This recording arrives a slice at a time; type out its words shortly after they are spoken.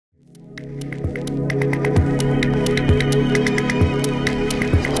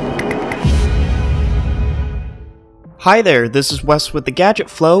Hi there, this is Wes with the Gadget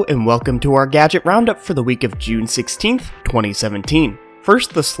Flow, and welcome to our Gadget Roundup for the week of June 16th, 2017.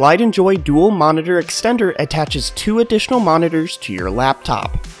 First, the Slidenjoy dual monitor extender attaches 2 additional monitors to your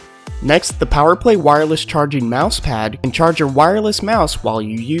laptop. Next, the Powerplay wireless charging mouse pad can charge your wireless mouse while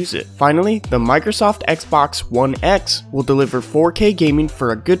you use it. Finally, the Microsoft Xbox One X will deliver 4K gaming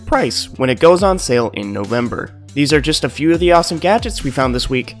for a good price when it goes on sale in November. These are just a few of the awesome gadgets we found this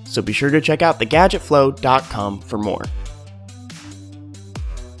week, so be sure to check out thegadgetflow.com for more.